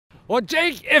Well,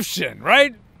 Jake Ifshin,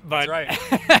 right? But,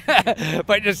 That's right.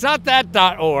 but it's not that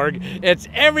 .org. It's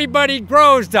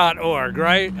everybodygrows.org,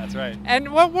 right? That's right.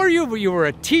 And what were you? You were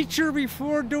a teacher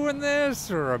before doing this,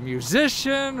 or a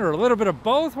musician, or a little bit of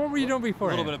both? What were you doing before?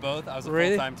 A little bit of both. I was a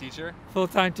Really? full-time teacher.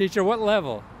 Full-time teacher. What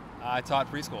level? I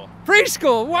taught preschool.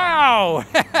 Preschool. Wow!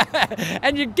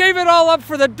 And you gave it all up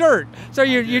for the dirt. So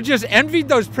you just envied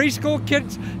those preschool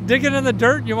kids digging in the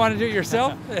dirt. You want to do it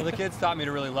yourself? Well, the kids taught me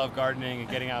to really love gardening and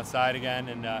getting outside again,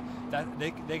 and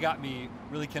they got me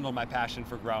really kindled my passion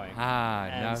for growing.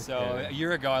 And so a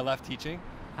year ago I left teaching.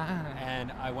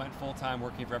 And I went full-time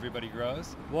working for Everybody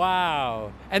Grows.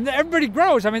 Wow. And Everybody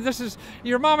Grows, I mean, this is,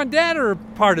 your mom and dad are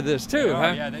part of this too,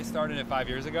 huh? Yeah, they started it 5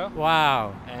 years ago.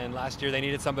 Wow. And last year they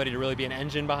needed somebody to really be an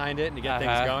engine behind it and to get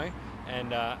things going.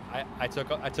 And I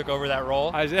took over that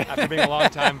role after being a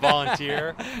long-time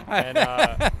volunteer and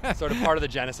sort of part of the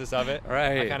genesis of it.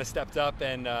 Right. I kind of stepped up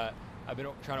and I've been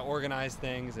trying to organize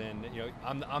things, and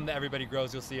I'm the Everybody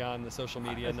Grows you'll see on the social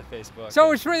media and the Facebook.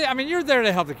 So it's really, I mean, you're there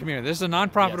to help the community. This is a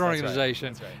nonprofit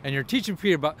organization, That's right. And you're teaching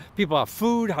people about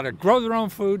food, how to grow their own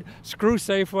food. Screw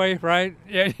Safeway, right?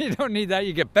 Yeah, you don't need that.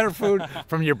 You get better food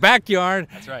from your backyard.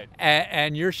 That's right.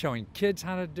 And you're showing kids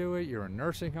how to do it. You're a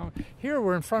nursing home. Here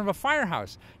we're in front of a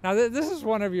firehouse. Now this is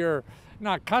one of your,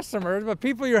 not customers, but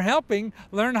people you're helping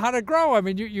learn how to grow. I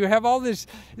mean, you have all these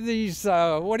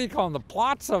what do you call them, the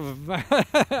plots of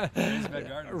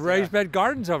raised bed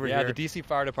gardens over here. Yeah, the DC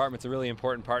Fire Department's a really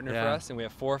important partner for us, and we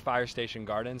have 4 fire station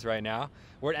gardens right now.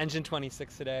 We're at Engine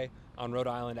 26 today on Rhode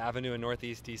Island Avenue in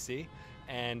Northeast DC,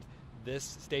 and this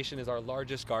station is our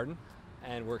largest garden.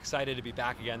 And we're excited to be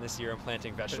back again this year and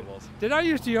planting vegetables. Did I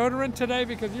use deodorant today?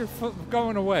 Because you're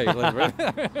going away a little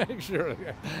bit. Make sure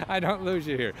I don't lose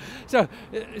you here. So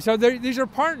these are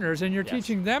partners, and you're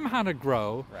teaching them how to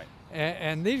grow. Right.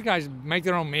 And these guys make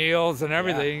their own meals and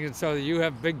everything, and so you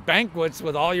have big banquets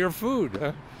with all your food.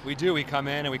 Huh? We do. We come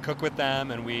in and we cook with them,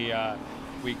 and we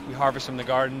harvest from the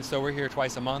garden. So we're here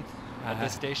twice a month at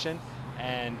this station,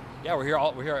 and yeah, we're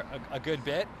here a good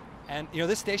bit. And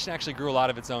this station actually grew a lot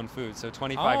of its own food. So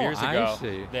 25 years ago,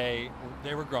 they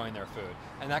were growing their food,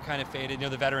 and that kind of faded.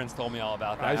 The veterans told me all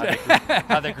about that.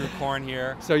 How they grew corn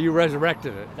here. So you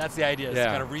resurrected it. That's the idea. It's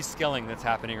kind of reskilling that's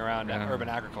happening around urban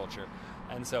agriculture,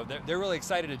 and so they're really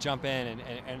excited to jump in.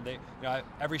 And they,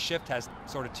 every shift has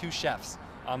sort of 2 chefs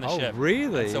on the shift. Oh,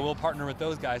 really? And so we'll partner with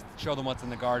those guys, show them what's in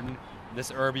the garden. This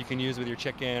herb you can use with your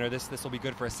chicken, or this will be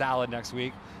good for a salad next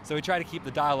week. So we try to keep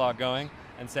the dialogue going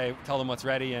and tell them what's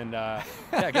ready, and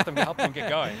help them get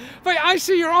going. But I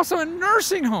see you're also in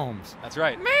nursing homes. That's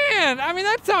right. Man, I mean,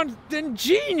 that sounds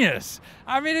ingenious.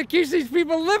 I mean, it keeps these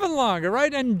people living longer,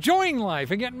 right? Enjoying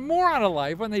life and getting more out of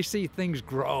life when they see things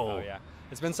grow. Oh, yeah.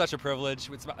 It's been such a privilege.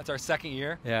 It's our 2nd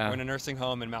year. Yeah. We're in a nursing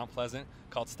home in Mount Pleasant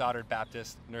called Stoddard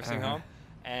Baptist Nursing Home,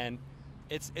 and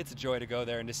it's a joy to go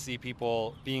there and to see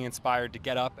people being inspired to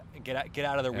get up and get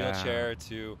out of their wheelchair,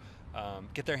 to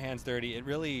get their hands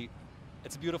dirty.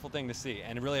 It's a beautiful thing to see,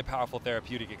 and really a powerful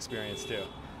therapeutic experience too.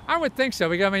 I would think so,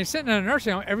 because I mean, sitting in a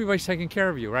nursing home, everybody's taking care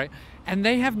of you, right? And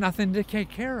they have nothing to take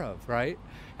care of, right?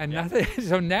 And nothing.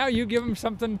 So now you give them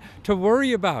something to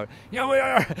worry about.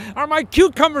 Are my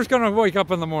cucumbers going to wake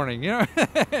up in the morning? And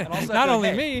also not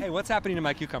only me. Hey, what's happening to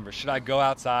my cucumbers? Should I go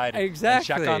outside and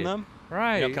check on them?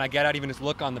 Right. Can I get out, even just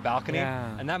look on the balcony?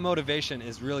 Yeah. And that motivation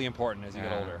is really important as you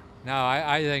get older. No,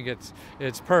 I think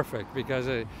it's perfect, because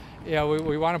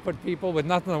we want to put people with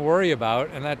nothing to worry about,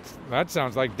 and that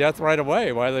sounds like death right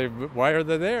away. Why are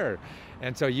they there?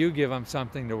 And so you give them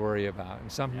something to worry about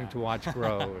and something to watch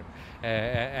grow.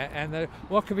 and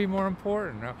what could be more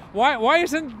important? Why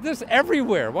isn't this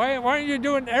everywhere? Why aren't you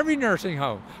doing every nursing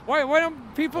home? Why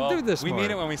don't people do this more? We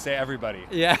mean it when we say everybody.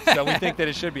 Yeah. So we think that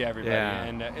it should be everybody,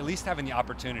 and at least having the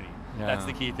opportunity. Yeah. That's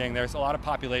the key thing. There's a lot of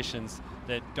populations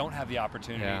that don't have the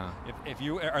opportunity. Yeah. If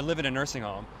you live in a nursing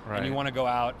home and you want to go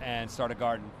out and start a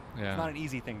garden, it's not an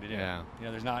easy thing to do. Yeah.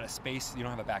 There's not a space. You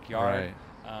don't have a backyard.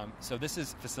 Right. So this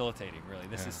is facilitating, really.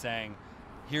 This is saying,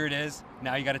 here it is.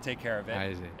 Now you got to take care of it.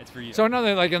 I see. It's for you. So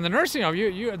another, like in the nursing home,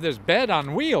 you have this bed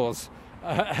on wheels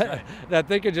that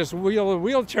they could just wheel a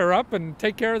wheelchair up and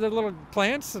take care of the little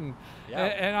plants and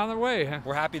on their way.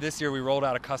 We're happy this year we rolled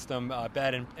out a custom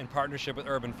bed in partnership with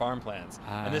Urban Farm Plans.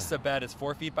 And this is a bed. It's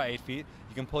 4 feet by 8 feet.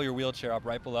 You can pull your wheelchair up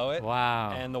right below it.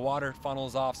 Wow. And the water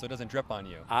funnels off so it doesn't drip on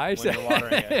you when you're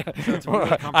watering it. So it's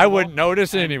really I wouldn't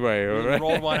notice anyway. We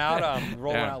rolled one out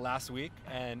one out last week,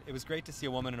 and it was great to see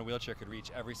a woman in a wheelchair could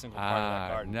reach every single part of that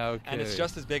garden. No kidding. And it's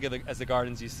just as big as the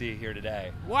gardens you see here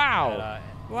today. Wow.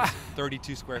 Wow.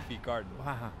 32 square feet garden.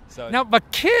 Wow. So now,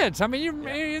 but kids, I mean, you're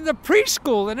in the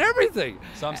preschool and everything.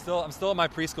 fantastic. So I'm still at my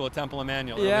preschool at Temple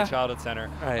Emmanuel Early Childhood Center,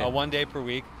 right. 1 day per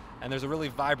week, and there's a really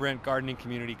vibrant gardening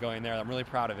community going there. I'm really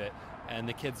proud of it. And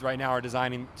the kids right now are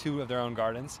designing 2 of their own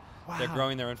gardens. Wow. They're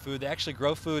growing their own food. They actually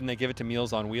grow food and they give it to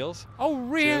Meals on Wheels. Oh,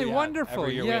 really? So, Wonderful.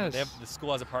 Every year yes. the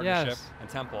school has a partnership and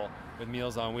Temple with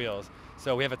Meals on Wheels.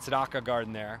 So we have a tzedakah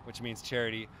garden there, which means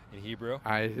charity in Hebrew.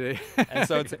 I see. And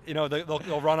so it's,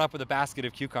 they'll run up with a basket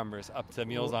of cucumbers up to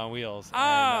Meals on Wheels.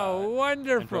 Oh, and,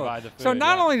 wonderful! And provide the food, so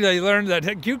not only do they learn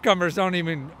that cucumbers don't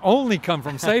even only come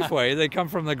from Safeway, they come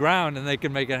from the ground, and they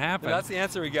can make it happen. That's the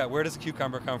answer we get. Where does a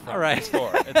cucumber come from? Right. The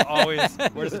store. It's always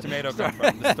where does the tomato come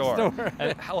from? The store.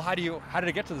 And how did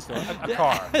it get to the store? A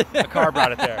car. A car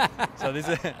brought it there. So these.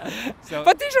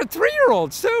 But these are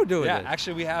 3-year-olds too doing it. Yeah,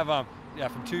 actually we have from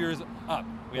 2 years up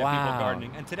we have people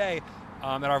gardening. And today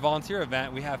at our volunteer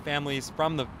event we have families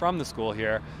from the school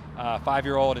here,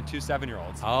 5-year-old and 2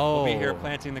 7-year-olds. Oh, will be here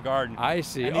planting the garden. I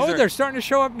see. They're starting to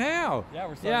show up now. Yeah,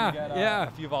 we're starting to get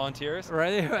a few volunteers.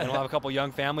 Right. And we'll have a couple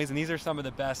young families, and these are some of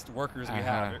the best workers we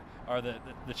have are the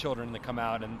children that come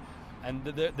out, and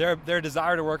their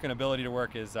desire to work and ability to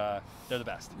work is they're the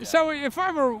best. Yeah. So if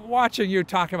I were watching you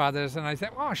talk about this and I said,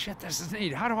 oh shit, this is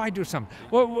neat, how do I do something?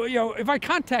 Well, if I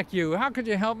contact you, how could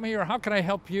you help me, or how could I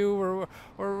help you, or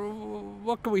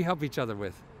what can we help each other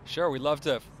with? Sure, we'd love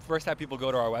to first have people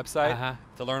go to our website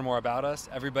to learn more about us,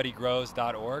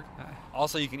 everybodygrows.org.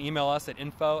 Also, you can email us at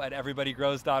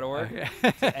info@everybodygrows.org.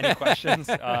 Any questions?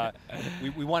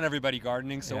 We want everybody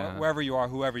gardening, so wherever you are,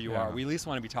 whoever you are, we at least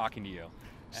want to be talking to you.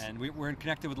 And we're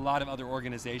connected with a lot of other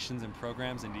organizations and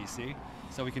programs in DC,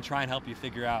 so we can try and help you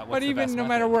figure out what's the best But even no method.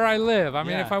 matter where I live, I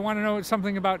mean, if I want to know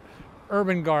something about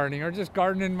urban gardening or just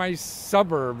garden in my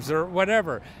suburbs or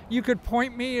whatever, you could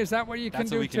point me. Is that what you can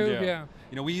do too? Yeah.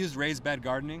 We use raised bed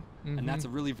gardening, and that's a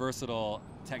really versatile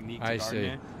technique to garden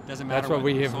in. Doesn't matter what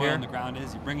the soil on the ground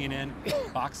is. You're bringing in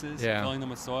boxes, filling them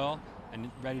with soil, and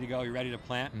ready to go. You're ready to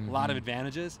plant. A lot of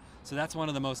advantages. So that's one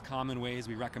of the most common ways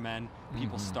we recommend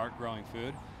people start growing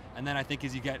food. And then I think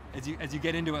as you get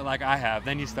into it like I have,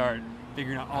 then you start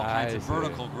figuring out all kinds of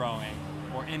vertical growing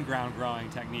or in-ground growing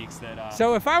techniques that...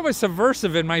 So if I was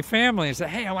subversive in my family and said,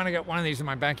 hey, I want to get one of these in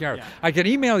my backyard, I could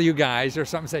email you guys or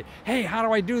something, say, hey, how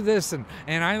do I do this? And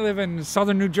I live in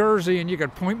southern New Jersey, and you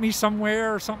could point me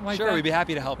somewhere or something like that? Sure, we'd be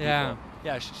happy to help people.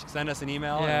 Yeah, send us an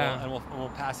email and we'll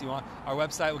pass you on. Our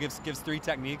website gives 3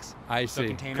 techniques. I see. So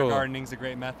container gardening is a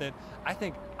great method. I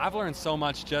think I've learned so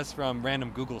much just from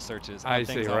random Google searches on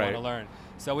things I want to learn.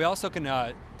 So we also can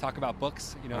talk about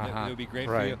books, that would be great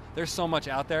for you. There's so much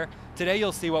out there. Today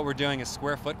you'll see what we're doing is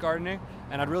square foot gardening,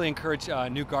 and I'd really encourage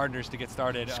new gardeners to get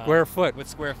started square foot. With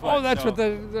square foot. Oh, that's with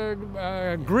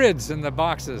the grids and the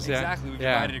boxes. Exactly, we've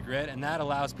provided a grid, and that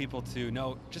allows people to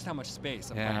know just how much space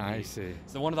a plant needs. I see.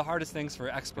 So one of the hardest things for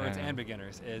experts and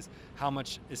beginners is how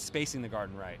much is spacing the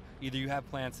garden right. Either you have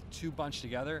plants too bunched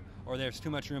together, or there's too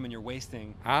much room and you're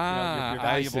wasting your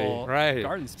valuable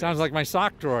garden space. Sounds like my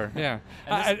sock drawer. Yeah.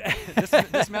 And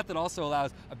this method also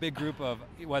allows a big group of,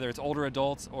 whether it's older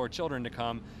adults or children, to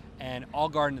come and all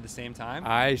garden at the same time.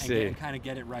 I see. And kind of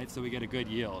get it right so we get a good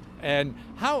yield. And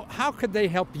how could they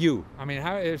help you? I mean,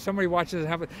 if somebody watches,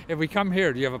 if we come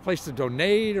here, do you have a place to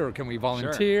donate, or can we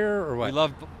volunteer, or what? We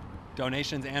love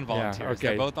donations and volunteers.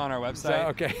 They're both on our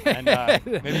website. So, and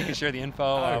maybe you can share the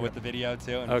info with the video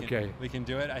too. And we can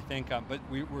do it, I think. But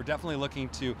we're definitely looking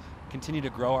to continue to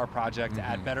grow our project, to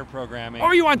add better programming.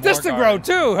 Oh, you want this to grow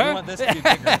too, huh? We want this to be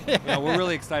bigger. We're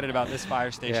really excited about this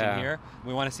fire station here.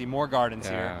 We want to see more gardens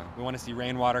here. We want to see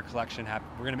rainwater collection happen.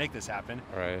 We're going to make this happen.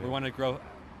 Right. We want to grow,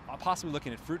 possibly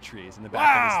looking at fruit trees in the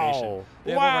back of the station.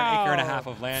 We have over an acre and a half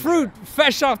of land. Fruit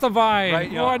fresh off the vine.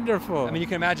 Right, wonderful. I mean, you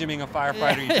can imagine being a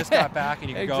firefighter. You just got back, and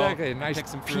you can go nice pick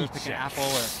some fruit, pick an apple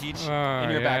or a peach in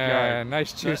Yeah, your backyard.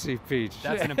 nice juicy peach.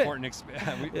 That's an important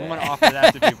experience. We want to offer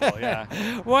that to people.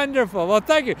 Yeah. Wonderful. Well,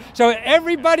 thank you. So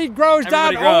everybodygrows.org.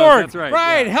 That's right.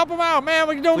 Right. Help them out, man.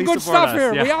 We're doing good stuff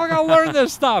here. We all got to learn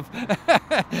this stuff.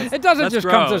 It doesn't just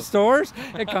come to stores.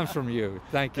 It comes from you.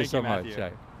 Thank you so much.